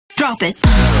Drop it.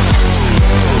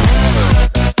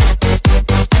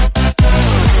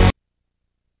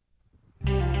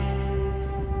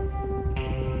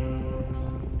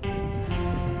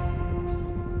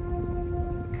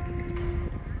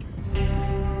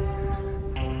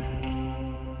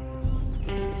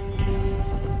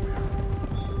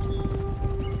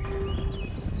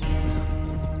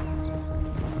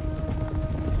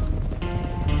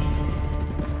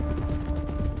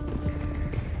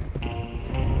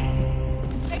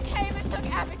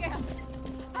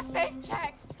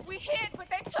 Jack, we hid, but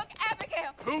they took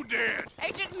Abigail. Who did?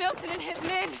 Agent Milton and his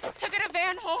men took her to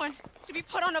Van Horn to be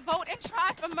put on a boat and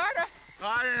tried for murder.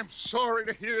 I am sorry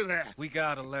to hear that. We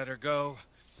gotta let her go.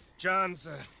 John's,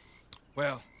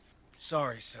 well,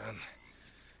 sorry, son.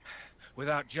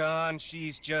 Without John,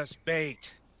 she's just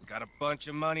bait. Got a bunch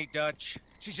of money, Dutch.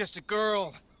 She's just a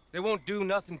girl. They won't do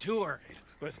nothing to her.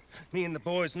 But me and the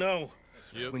boys know.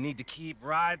 Yep. We need to keep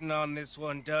riding on this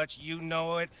one, Dutch. You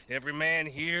know it. Every man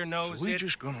here knows So we it.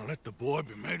 just gonna let the boy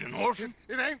be made an orphan?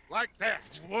 It ain't like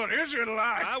that. What is it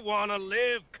like? I wanna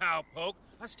live, cowpoke.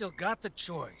 I still got the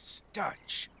choice.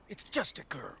 Dutch, it's just a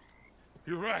girl.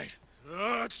 You're right.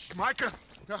 Dutch, Micah,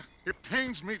 it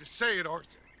pains me to say it,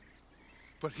 Arthur,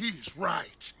 but he's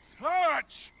right.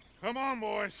 Dutch! Come on,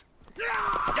 boys.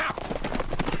 Yeah!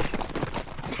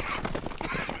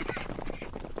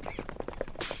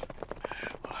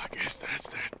 Well, I guess that's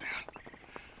that then.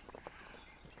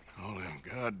 All them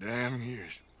goddamn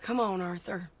years. Come on,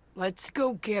 Arthur. Let's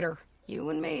go get her. You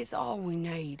and me is all we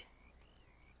need.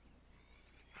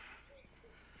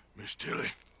 Miss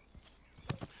Tilly.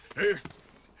 Here.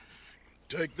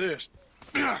 Take this.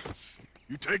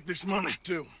 You take this money,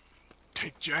 too.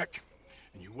 Take Jack,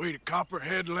 and you wait at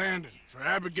Copperhead Landing for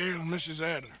Abigail and Mrs.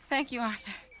 Adler. Thank you,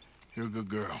 Arthur. You're a good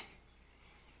girl.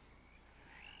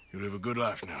 You live a good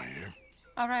life now, you hear?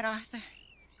 All right, Arthur.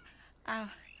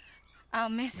 I'll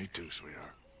miss... Me too,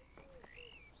 sweetheart.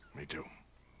 Me too.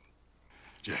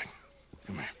 Jack,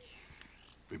 come here.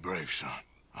 Be brave, son.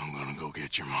 I'm gonna go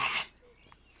get your mama.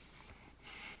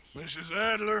 Mrs.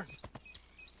 Adler.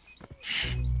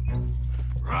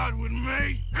 Ride with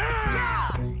me.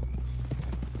 Yeah!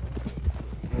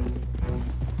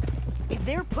 If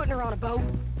they're putting her on a boat,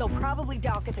 they'll probably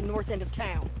dock at the north end of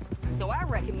town. So I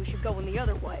reckon we should go in the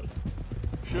other way.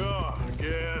 Sure, I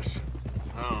guess.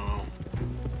 I don't know.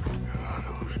 God,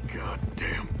 those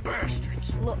goddamn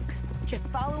bastards. Look, just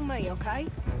follow me, okay?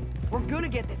 We're gonna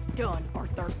get this done,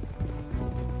 Arthur.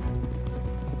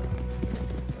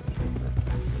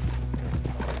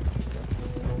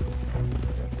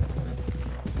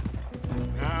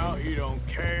 Now he don't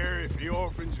care if he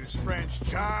orphans his French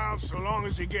child so long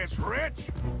as he gets rich?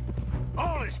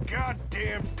 All this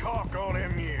goddamn talk all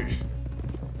them years.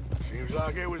 Seems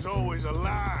like it was always a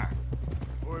lie.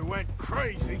 Before he went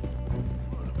crazy.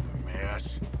 What a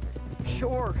mess.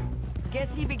 Sure.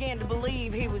 Guess he began to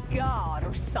believe he was God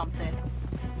or something.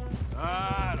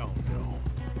 I don't know.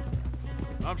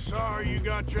 I'm sorry you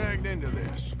got dragged into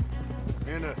this.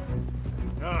 Into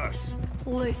us.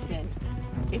 Listen,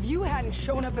 if you hadn't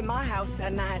shown up at my house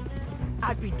that night,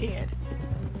 I'd be dead.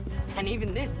 And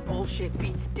even this bullshit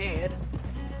beats dead.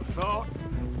 I thought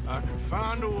I could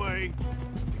find a way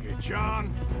to get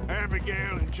John,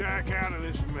 Abigail, and Jack out of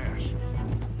this mess.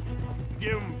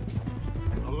 Give them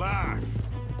a life.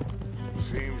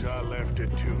 Seems I left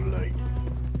it too late.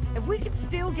 If we could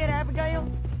still get Abigail,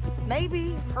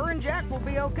 maybe her and Jack will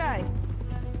be okay.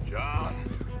 John,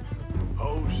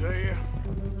 Hosea,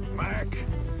 Mac,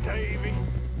 Davy,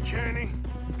 Jenny,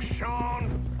 Sean,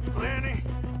 Lenny.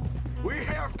 We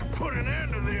have to put an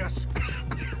end to this.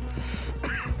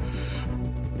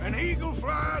 An eagle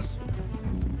flies.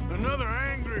 Another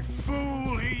angry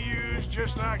fool he used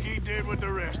just like he did with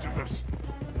the rest of us.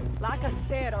 Like I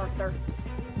said, Arthur,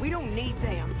 we don't need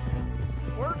them.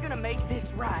 We're gonna make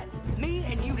this right. Me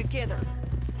and you together.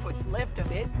 What's left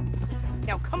of it.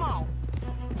 Now come on.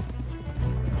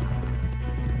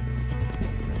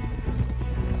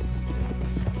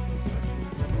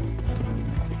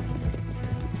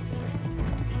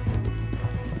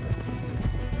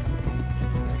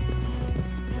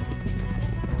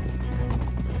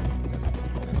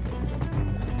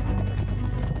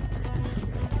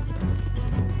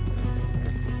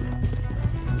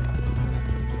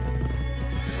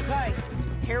 Okay,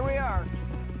 here we are.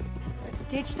 Let's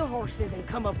ditch the horses and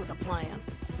come up with a plan.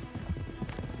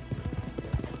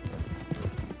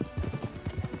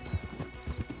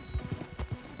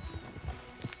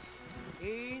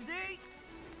 Easy.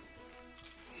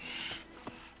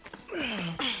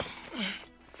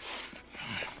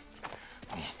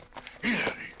 Get out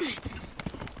of here.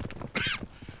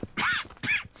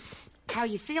 How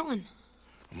you feeling?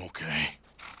 I'm okay.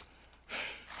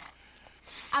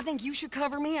 I think you should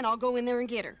cover me and I'll go in there and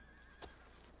get her.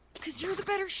 'Cause you're the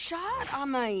better shot, I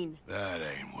mean. That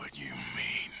ain't what you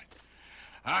mean.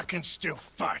 I can still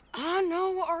fight. I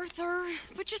know, Arthur,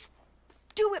 but just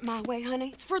do it my way,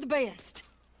 honey. It's for the best.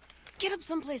 Get up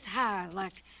someplace high,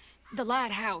 like the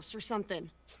lighthouse or something.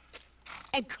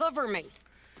 And cover me.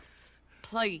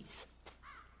 Please.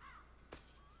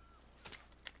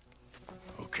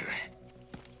 Okay.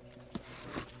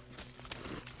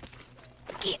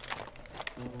 Get.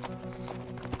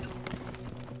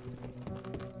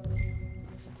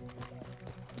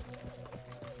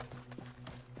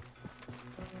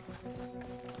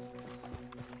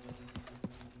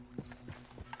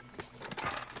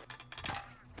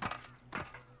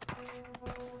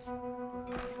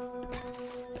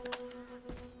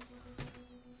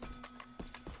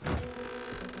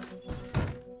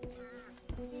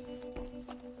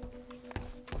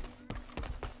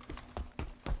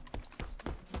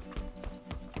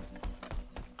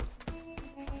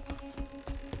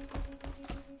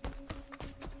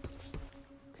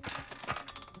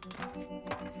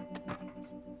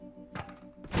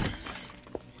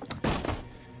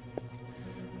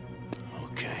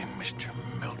 Okay, Mr.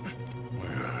 Milton,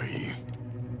 where are you?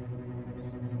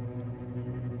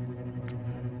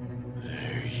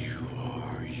 There you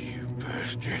are, you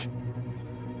bastard.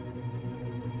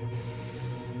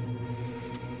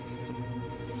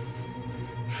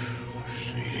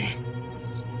 Sadie.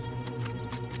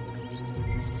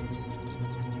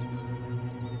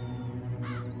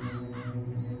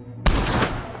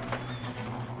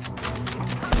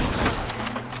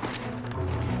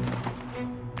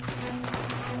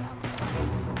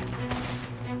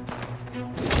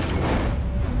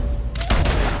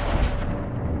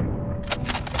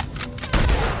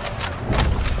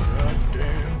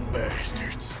 Goddamn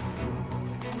bastards.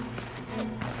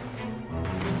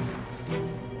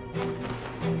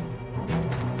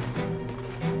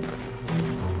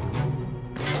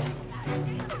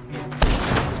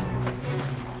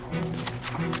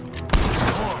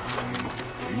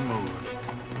 Keep moving.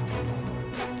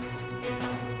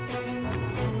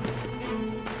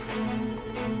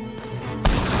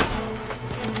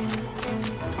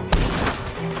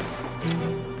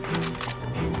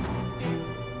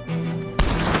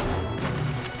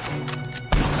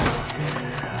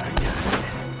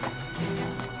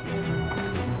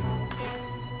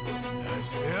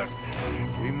 That's it.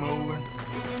 Keep moving.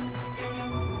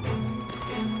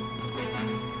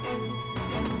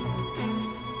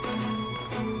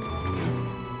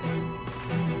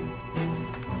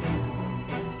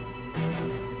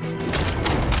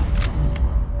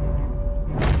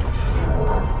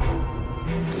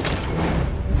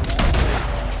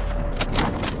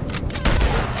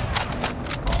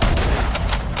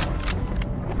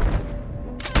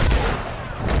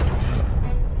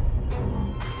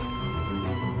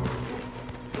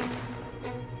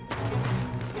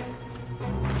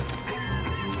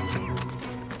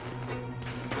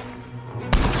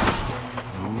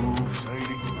 Move,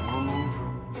 Sadie, move.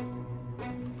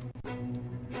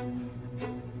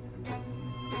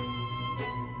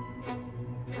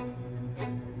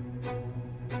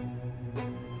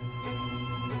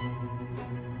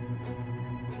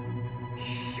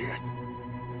 Shit.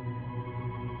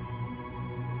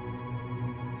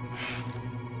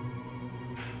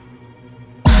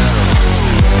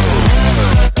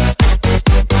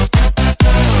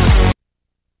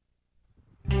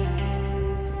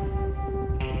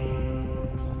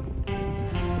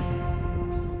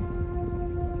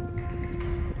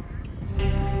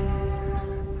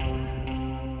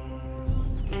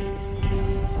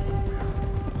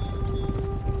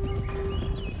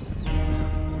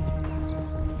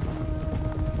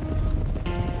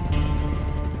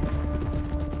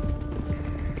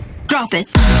 Drop it.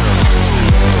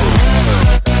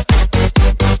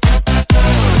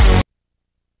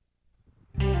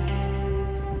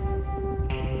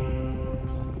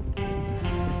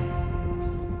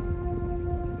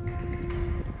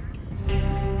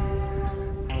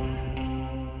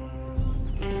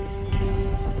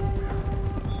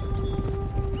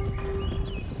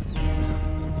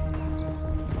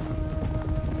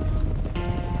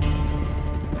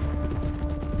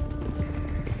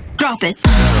 Drop it.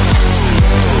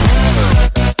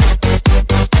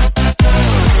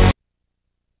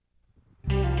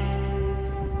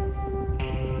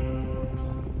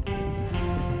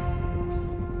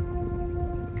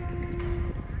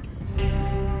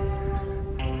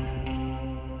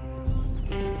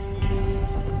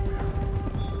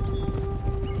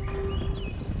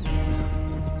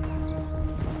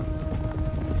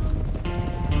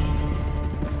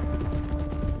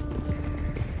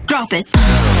 Drop it.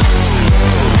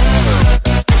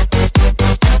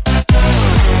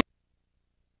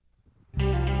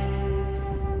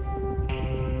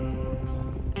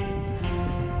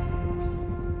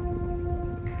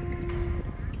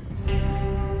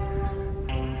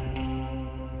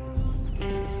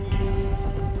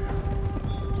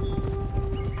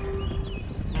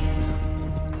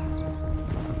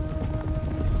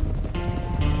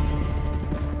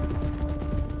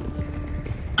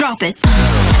 Drop it.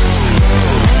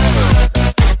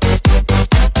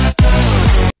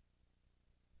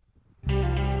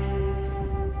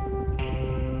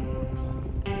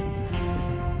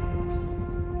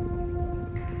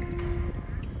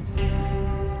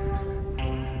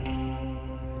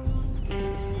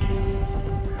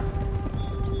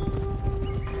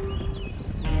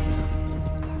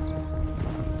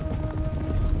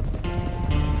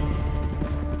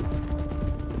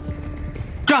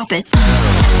 Drop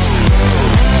it.